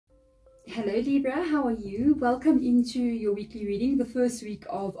Hello Libra, how are you? Welcome into your weekly reading, the first week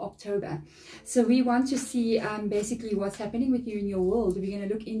of October. So we want to see basically what's happening with you in your world. We're going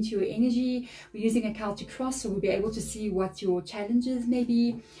to look into your energy. We're using a Celtic cross, so we'll be able to see what your challenges may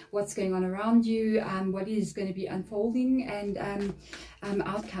be, what's going on around you, what is going to be unfolding, and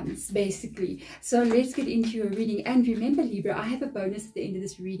outcomes basically. So let's get into your reading. And remember Libra, I have a bonus at the end of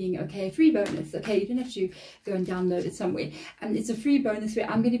this reading, okay? Free bonus, okay? You don't have to go and download it somewhere. It's a free bonus where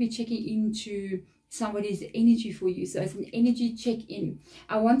I'm going to be checking into somebody's energy for you. So it's an energy check-in.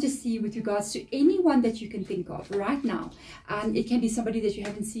 I want to see with regards to anyone that you can think of right now. It can be somebody that you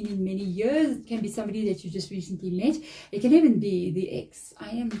haven't seen in many years. It can be somebody that you just recently met. It can even be the ex.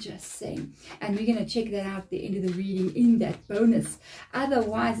 I am just saying. And we're going to check that out at the end of the reading in that bonus.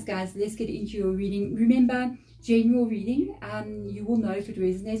 Otherwise, guys, let's get into your reading. Remember, general reading, you will know if it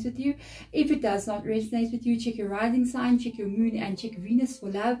resonates with you. If it does not resonate with you, check your rising sign, check your moon, and check Venus for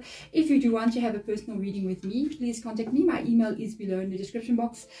love. If you do want to have a personal reading with me, please contact me. My email is below in the description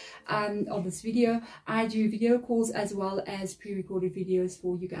box of this video. I do video calls as well as pre-recorded videos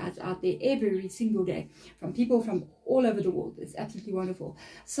for you guys out there every single day from people from all over the world. It's absolutely wonderful.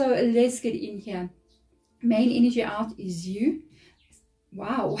 So let's get in here. Main energy out is you.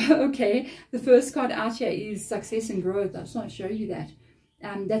 Wow, okay. The first card out here is success and growth. I just want to show you that.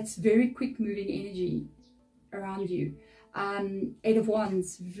 That's very quick moving energy around you. Eight of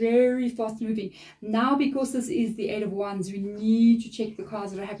Wands, very fast moving. Now, because this is the Eight of Wands, we need to check the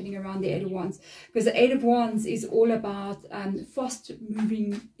cards that are happening around the Eight of Wands. Because the Eight of Wands is all about fast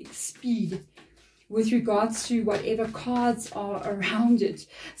moving speed with regards to whatever cards are around it.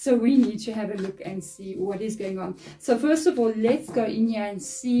 So we need to have a look and see what is going on. So first of all, let's go in here and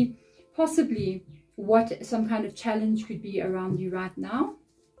see possibly what some kind of challenge could be around you right now.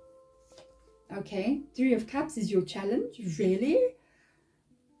 Okay, Three of Cups is your challenge, really?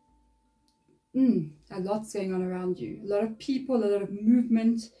 A lot's going on around you. A lot of people, a lot of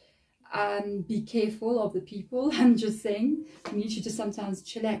movement. Be careful of the people. I'm just saying, you need to just sometimes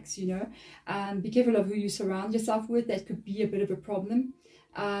chillax, you know. Be careful of who you surround yourself with. That could be a bit of a problem.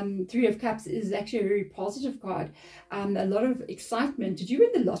 Three of Cups is actually a very positive card. A lot of excitement. Did you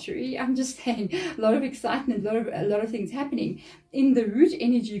win the lottery? I'm just saying, a lot of excitement, a lot of things happening. In the root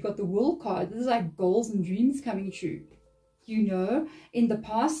energy, you got the World card. This is like goals and dreams coming true. You know, in the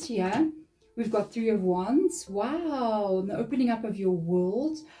past here, we've got Three of Wands. Wow, the opening up of your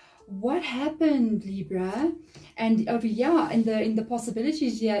world. What happened, Libra? And over here in the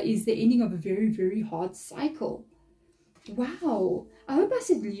possibilities here is the ending of a very, very hard cycle. Wow, I hope I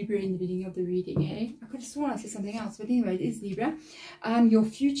said Libra in the beginning of the reading. Hey, I could have sworn I said something else, but anyway, it is Libra. Your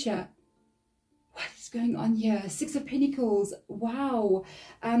future, what is going on here? Six of Pentacles. Wow.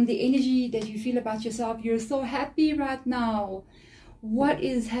 The energy that you feel about yourself, you're so happy right now. What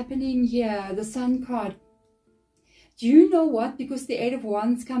is happening here? The Sun card. Do you know what? Because the Eight of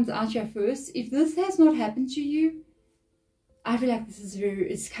Wands comes out here first. If this has not happened to you, I feel like this is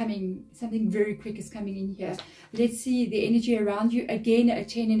it's coming. Something very quick is coming in here. Let's see the energy around you. Again, a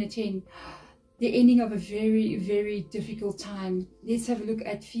 10 and a 10. The ending of a very, very difficult time. Let's have a look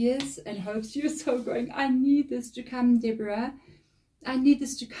at fears and hopes. You're so going, I need this to come, Deborah. I need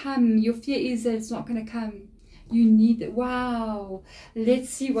this to come. Your fear is that it's not going to come. You need it. Wow. Let's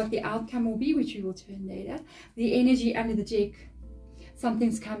see what the outcome will be, which we will turn later. The energy under the deck.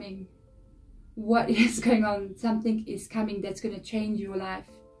 Something's coming. What is going on? Something is coming that's going to change your life.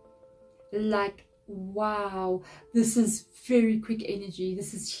 Like, wow. This is very quick energy.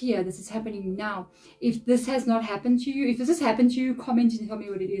 This is here. This is happening now. If this has not happened to you, if this has happened to you, comment and tell me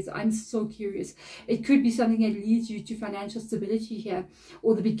what it is. I'm so curious. It could be something that leads you to financial stability here,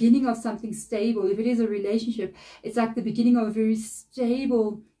 or the beginning of something stable. If it is a relationship, it's like the beginning of a very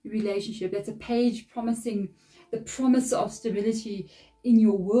stable relationship. That's a page promising the promise of stability in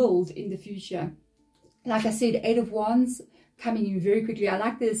your world in the future. Like I said, Eight of Wands coming in very quickly. I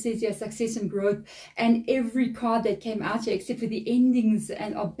like that it says here success and growth, and every card that came out here except for the endings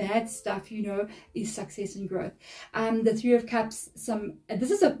and of bad stuff, you know, is success and growth. The Three of Cups,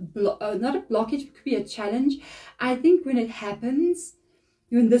 this is not a blockage, it could be a challenge. I think when it happens,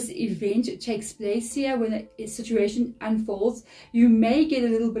 when this event takes place here, when a situation unfolds, you may get a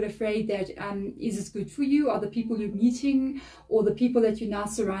little bit afraid that is this good for you? Are the people you're meeting or the people that you're now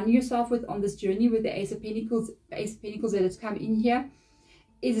surrounding yourself with on this journey with the Ace of Pentacles that has come in here,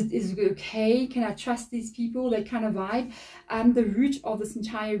 is it okay? Can I trust these people? That kind of vibe. The root of this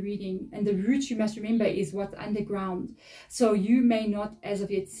entire reading, and the root, you must remember, is what's underground. So you may not as of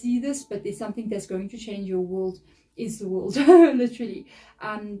yet see this, but there's something that's going to change your world. Is the world literally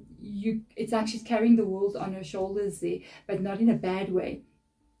it's actually carrying the world on her shoulders there, but not in a bad way.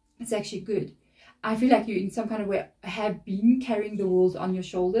 It's actually good. I feel like you in some kind of way have been carrying the world on your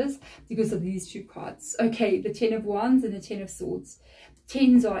shoulders because of these two cards. Okay, the 10 of Wands and the 10 of Swords.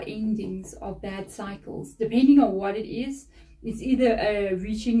 Tens are endings of bad cycles. Depending on what it is, it's either a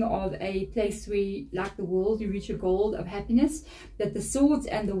reaching of a place where, like the world, you reach a goal of happiness. That the Swords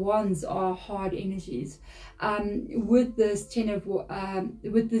and the Wands are hard energies. With this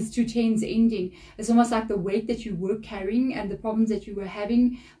with these two tens ending, it's almost like the weight that you were carrying and the problems that you were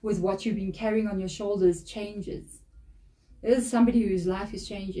having with what you've been carrying on your shoulders changes. This is somebody whose life is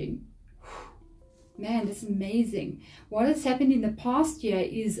changing. Man, this is amazing. What has happened in the past year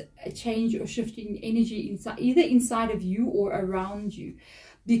is a change or shifting energy inside, either inside of you or around you,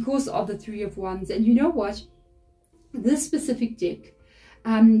 because of the Three of Wands. And you know what? This specific deck,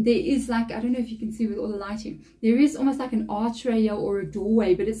 there is like, I don't know if you can see with all the lighting, there is almost like an archway or a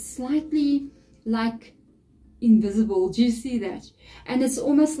doorway, but it's slightly like invisible. Do you see that? And it's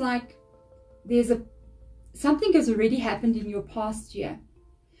almost like there's something has already happened in your past year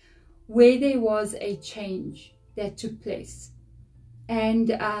where there was a change that took place. And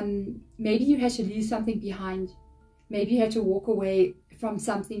maybe you had to leave something behind. Maybe you had to walk away from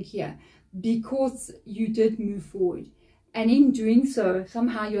something here because you did move forward. And in doing so,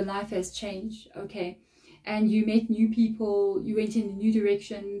 somehow your life has changed, okay? And you met new people, you went in a new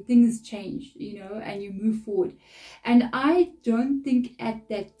direction, things changed, you know, and you move forward. And I don't think at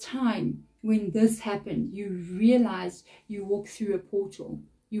that time when this happened, you realized you walked through a portal.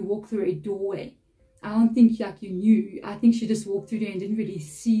 You walk through a doorway. I don't think like you knew. I think she just walked through there and didn't really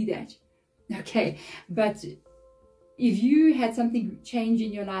see that. Okay, but if you had something change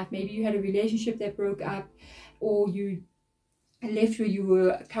in your life, maybe you had a relationship that broke up, or you left where you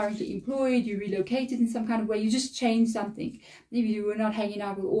were currently employed, you relocated in some kind of way, you just changed something. Maybe you were not hanging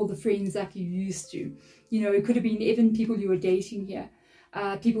out with all the friends like you used to. You know, it could have been even people you were dating here,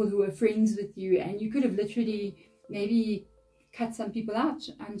 people who were friends with you, and you could have literally maybe cut some people out.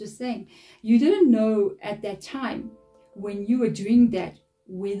 I'm just saying, you didn't know at that time when you were doing that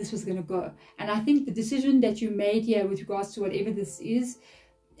where this was going to go. And I think the decision that you made here with regards to whatever this is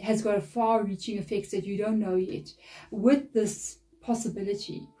has got a far-reaching effects that you don't know yet. With this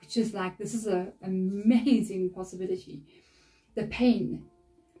possibility, which is like, this is an amazing possibility. The pain,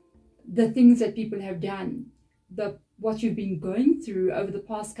 the things that people have done, what you've been going through over the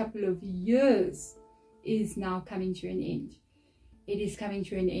past couple of years is now coming to an end. It is coming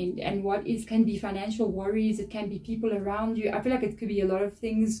to an end. And what can be financial worries, it can be people around you. I feel like it could be a lot of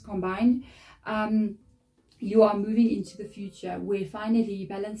things combined. You are moving into the future where finally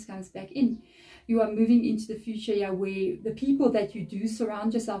balance comes back in. You are moving into the future, yeah, where the people that you do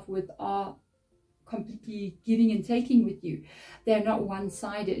surround yourself with are completely giving and taking with you. They're not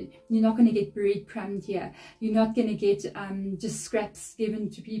one-sided. You're not going to get breadcrumbed here. You're not going to get just scraps given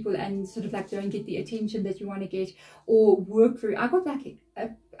to people and sort of like don't get the attention that you want to get or work through. I got like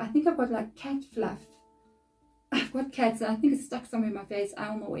I think I've got like cat fluff. I've got cats and I think it's stuck somewhere in my face. I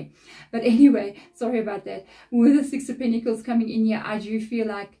don't know where. But anyway, sorry about that. With the Six of Pentacles coming in here, I do feel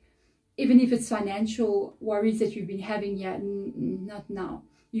like even if it's financial worries that you've been having here, not now.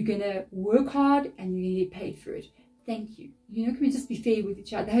 You're going to work hard and you're going to get paid for it. Thank you. You know, can we just be fair with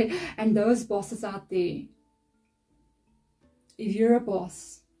each other? And those bosses out there, if you're a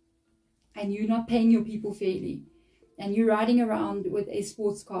boss and you're not paying your people fairly and you're riding around with a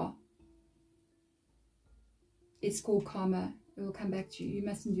sports car, it's called karma. It will come back to you. You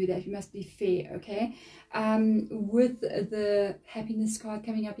mustn't do that. You must be fair, okay? With the happiness card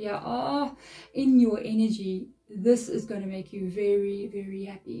coming up here, in your energy, this is going to make you very, very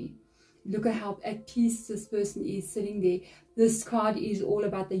happy. Look at how at peace this person is sitting there. This card is all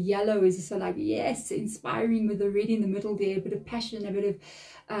about the yellow. Is so like, yes, inspiring with the red in the middle there. A bit of passion, a bit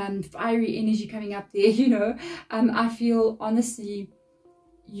of fiery energy coming up there, you know. I feel, honestly,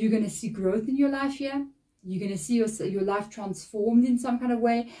 you're going to see growth in your life here. You're going to see your life transformed in some kind of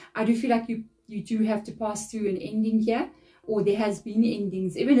way. I do feel like you do have to pass through an ending here, or there has been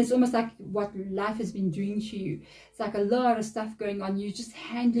endings. Even it's almost like what life has been doing to you. It's like a lot of stuff going on. You're just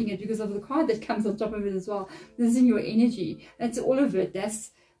handling it because of the card that comes on top of it as well. This is in your energy. That's all of it. That's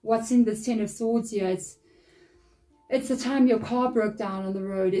what's in this Ten of Swords here. It's the time your car broke down on the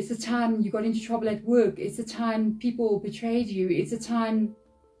road. It's the time you got into trouble at work. It's the time people betrayed you. It's the time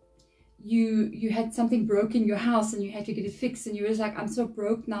you had something broken in your house and you had to get it fixed and you were just like, I'm so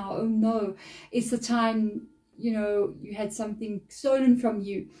broke now, oh no. It's the time, you know, you had something stolen from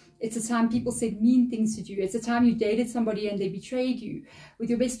you. It's the time people said mean things to you. It's the time you dated somebody and they betrayed you with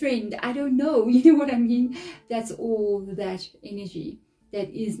your best friend. I don't know, you know what I mean? That's all that energy that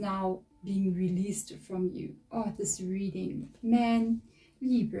is now being released from you. Oh, this reading, man,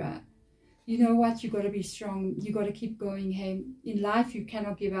 Libra, you know what? You got to be strong. You got to keep going. Hey, in life, you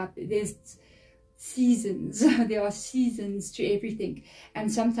cannot give up. There's seasons. There are seasons to everything.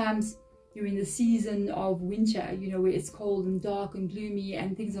 And sometimes you're in the season of winter, you know, where it's cold and dark and gloomy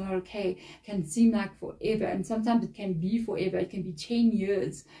and things are not okay. It can seem like forever. And sometimes it can be forever. It can be 10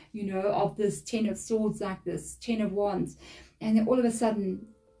 years, you know, of this 10 of swords like this, 10 of wands. And then all of a sudden,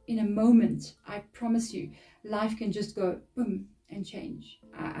 in a moment, I promise you, life can just go boom and change.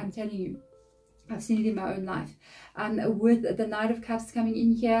 I'm telling you, I've seen it in my own life. With the Knight of Cups coming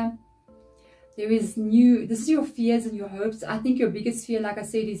in here, there is this is your fears and your hopes. I think your biggest fear, like I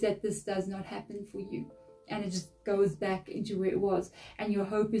said, is that this does not happen for you. And it just goes back into where it was. And your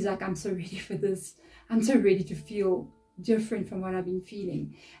hope is like, I'm so ready for this. I'm so ready to feel different from what I've been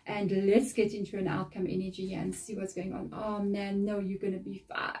feeling. And let's get into an outcome energy and see what's going on. Oh man, no, you're going to be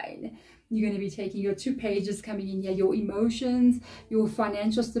fine. You're going to be taking your 2 pages coming in here, your emotions, your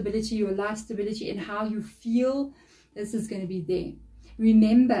financial stability, your life stability, and how you feel. This is going to be there.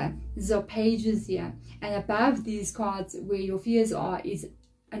 Remember, these are pages here, and above these cards where your fears are is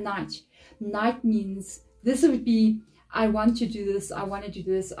a knight. Knight means this would be, I want to do this, I want to do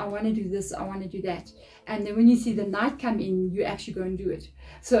this, I want to do this, I want to do that. And then when you see the knight come in, you actually go and do it.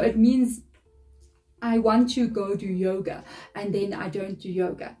 So it means I want to go do yoga, and then I don't do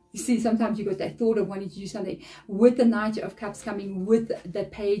yoga. You see, sometimes you got that thought of wanting to do something. With the Knight of Cups coming with the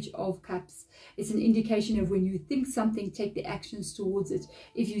Page of Cups, it's an indication of when you think something, take the actions towards it.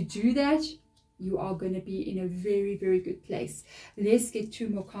 If you do that, you are going to be in a very, very good place. Let's get 2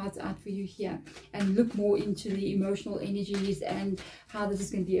 more cards out for you here and look more into the emotional energies and how this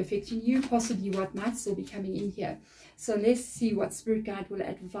is going to be affecting you, possibly what might still be coming in here. So let's see what Spirit Guide will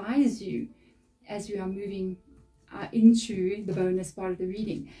advise you as we are moving into the bonus part of the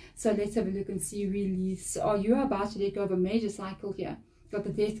reading. So let's have a look and see. Release. Oh, you're about to let go of a major cycle here. Got the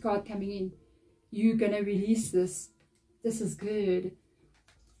Death card coming in. You're going to release this. This is good.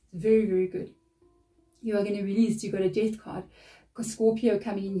 Very, very good. You are going to release. You got a Death card. Because Scorpio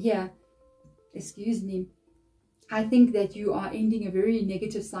coming in here. Excuse me. I think that you are ending a very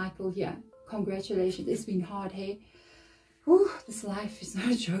negative cycle here. Congratulations. It's been hard, hey? Whew, this life is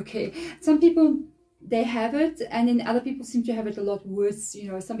not a joke, hey? Some people, they have it, and then other people seem to have it a lot worse.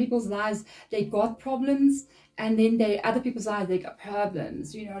 You know, some people's lives, they got problems, and then other people's lives, they got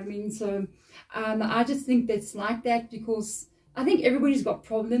problems. You know what I mean? So I just think that's like that, because I think everybody's got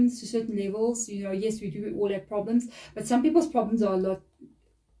problems to certain levels. You know, yes, we do all have problems, but some people's problems are a lot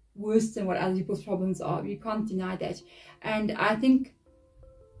worse than what other people's problems are. You can't deny that. And I think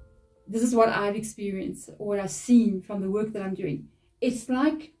this is what I've experienced, or what I've seen from the work that I'm doing. It's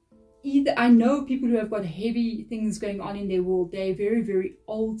like, either I know people who have got heavy things going on in their world. They're very, very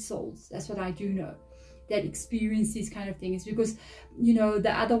old souls. That's what I do know, that experience these kind of things. Because, you know,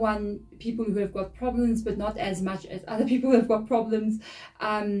 the other one, people who have got problems, but not as much as other people who have got problems,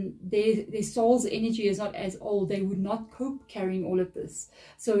 their soul's energy is not as old. They would not cope carrying all of this.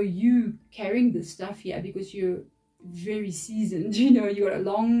 So you carrying this stuff here because you're very seasoned. You know, you got a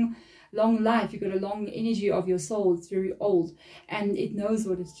long life, you've got a long energy of your soul. It's very old, and it knows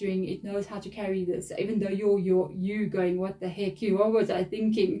what it's doing. It knows how to carry this, even though you going, what the heck, what was I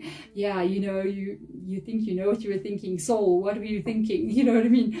thinking? Yeah, you know, you think you know what you were thinking. Soul, what were you thinking? You know what I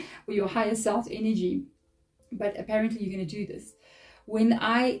mean? Or your higher self energy. But apparently you're going to do this. When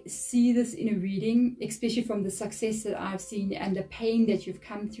I see this in a reading, especially from the success that I've seen and the pain that you've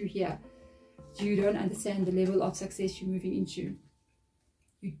come through here, you don't understand the level of success you're moving into.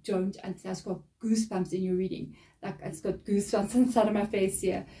 You don't understand. It's got goosebumps in your reading. Like, it's got goosebumps inside of my face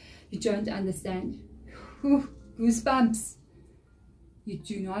here. You don't understand. Whew, goosebumps. You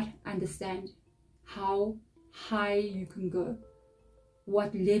do not understand how high you can go,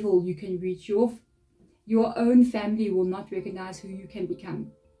 what level you can reach. Your own family will not recognize who you can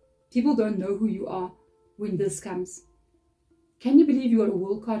become. People don't know who you are when this comes. Can you believe you got a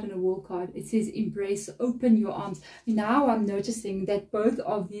world card and a world card? It says embrace, open your arms. Now I'm noticing that both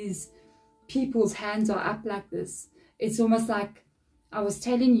of these people's hands are up like this. It's almost like, I was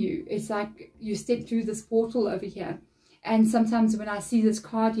telling you, it's like you step through this portal over here. And sometimes when I see this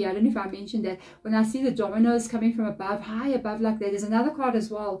card here, I don't know if I mentioned that, when I see the dominoes coming from above, high above like that, there's another card as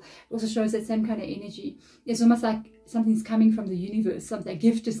well. It also shows that same kind of energy. It's almost like something's coming from the universe, a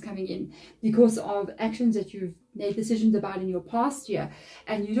gift is coming in because of actions that you've made decisions about in your past year,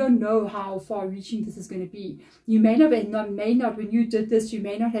 and you don't know how far reaching this is going to be. You may not, when you did this, you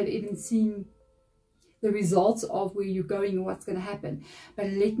may not have even seen the results of where you're going and what's going to happen. But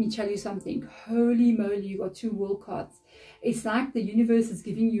let me tell you something. Holy moly, you got 2 world cards. It's like the universe is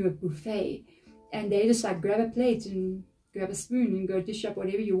giving you a buffet, and they just like grab a plate and grab a spoon and go dish up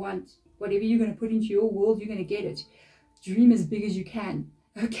whatever you want. Whatever you're going to put into your world, you're going to get it. Dream as big as you can.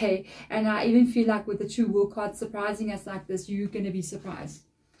 Okay, and I even feel like with the 2 World cards surprising us like this, you're going to be surprised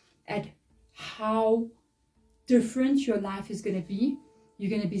at how different your life is going to be. You're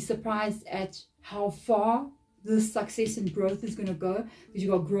going to be surprised at how far this success and growth is going to go, because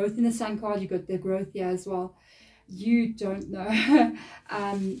you've got growth in the Sun card, you've got the growth here as well. You don't know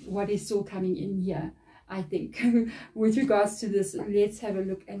what is still coming in here, I think. With regards to this, let's have a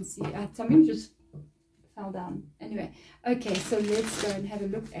look and see. Something just fell down. Anyway, okay, so let's go and have a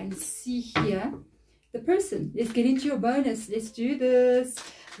look and see here. The person, let's get into your bonus. Let's do this.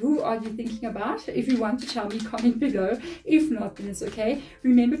 Who are you thinking about? If you want to tell me, comment below. If not, then it's okay.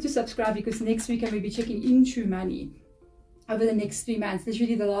 Remember to subscribe, because next week I will be checking into money over the next 3 months,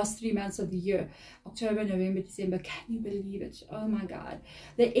 literally the last 3 months of the year, October, November, December. Can you believe it? Oh my God,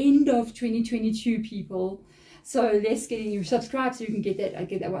 the end of 2022, people. So let's get in. You subscribe so you can get that. I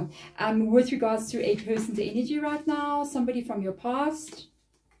get that one. With regards to a person's energy right now, somebody from your past.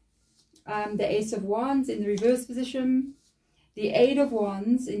 The Ace of Wands in the reverse position, the 8 of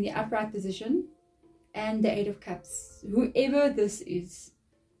Wands in the upright position, and the 8 of Cups. Whoever this is,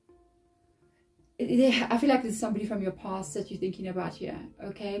 I feel like there's somebody from your past that you're thinking about here,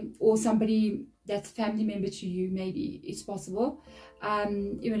 okay? Or somebody that's family member to you, maybe. It's possible.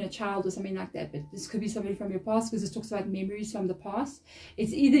 Even a child or something like that. But this could be somebody from your past, because this talks about memories from the past.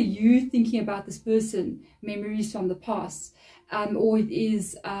 It's either you thinking about this person, memories from the past, or it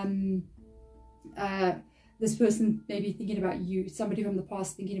is this person maybe thinking about you, somebody from the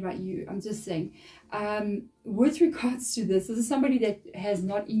past thinking about you. I'm just saying, with regards to this is somebody that has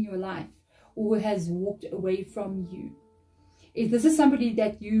not in your life or has walked away from you. If this is somebody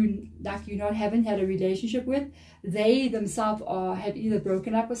that you haven't had a relationship with, they themselves have either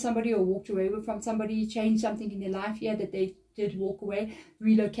broken up with somebody or walked away from somebody, changed something in their life here that they did walk away,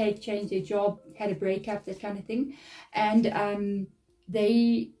 relocate, change their job, had a breakup, that kind of thing. And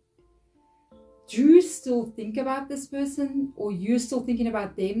they do still think about this person, or you're still thinking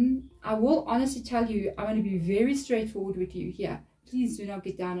about them. I will honestly tell you, I want to be very straightforward with you here. Please do not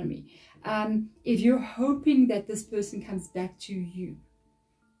get down on me. If you're hoping that this person comes back to you,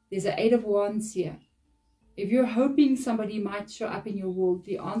 there's an 8 of Wands here. If you're hoping somebody might show up in your world,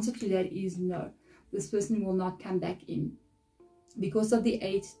 the answer to that is no. This person will not come back in, because of the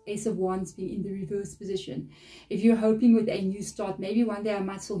Ace of Wands being in the reverse position. If you're hoping with a new start, maybe one day I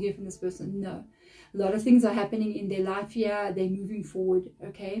might still hear from this person. No. A lot of things are happening in their life here. They're moving forward,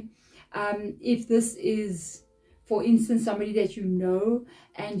 okay? If this is, for instance, somebody that you know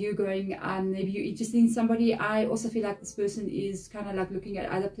and you're going, maybe you're interested in somebody, I also feel like this person is kind of like looking at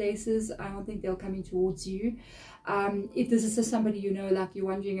other places. I don't think they're coming towards you. If this is somebody you know, like you're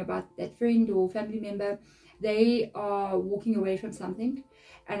wondering about that friend or family member, they are walking away from something,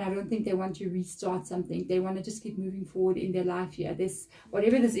 and I don't think they want to restart something. They want to just keep moving forward in their life here.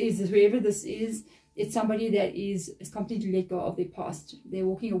 Whatever this is, whoever this is, it's somebody that is completely let go of their past. They're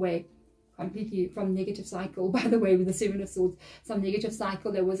walking away completely from negative cycle, by the way, with the 7 of Swords. Some negative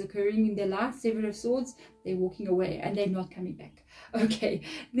cycle that was occurring in their life, 7 of Swords, they're walking away and they're not coming back. Okay,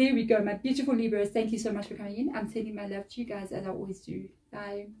 there we go, my beautiful Libras. Thank you so much for coming in. I'm sending my love to you guys, as I always do.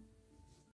 Bye.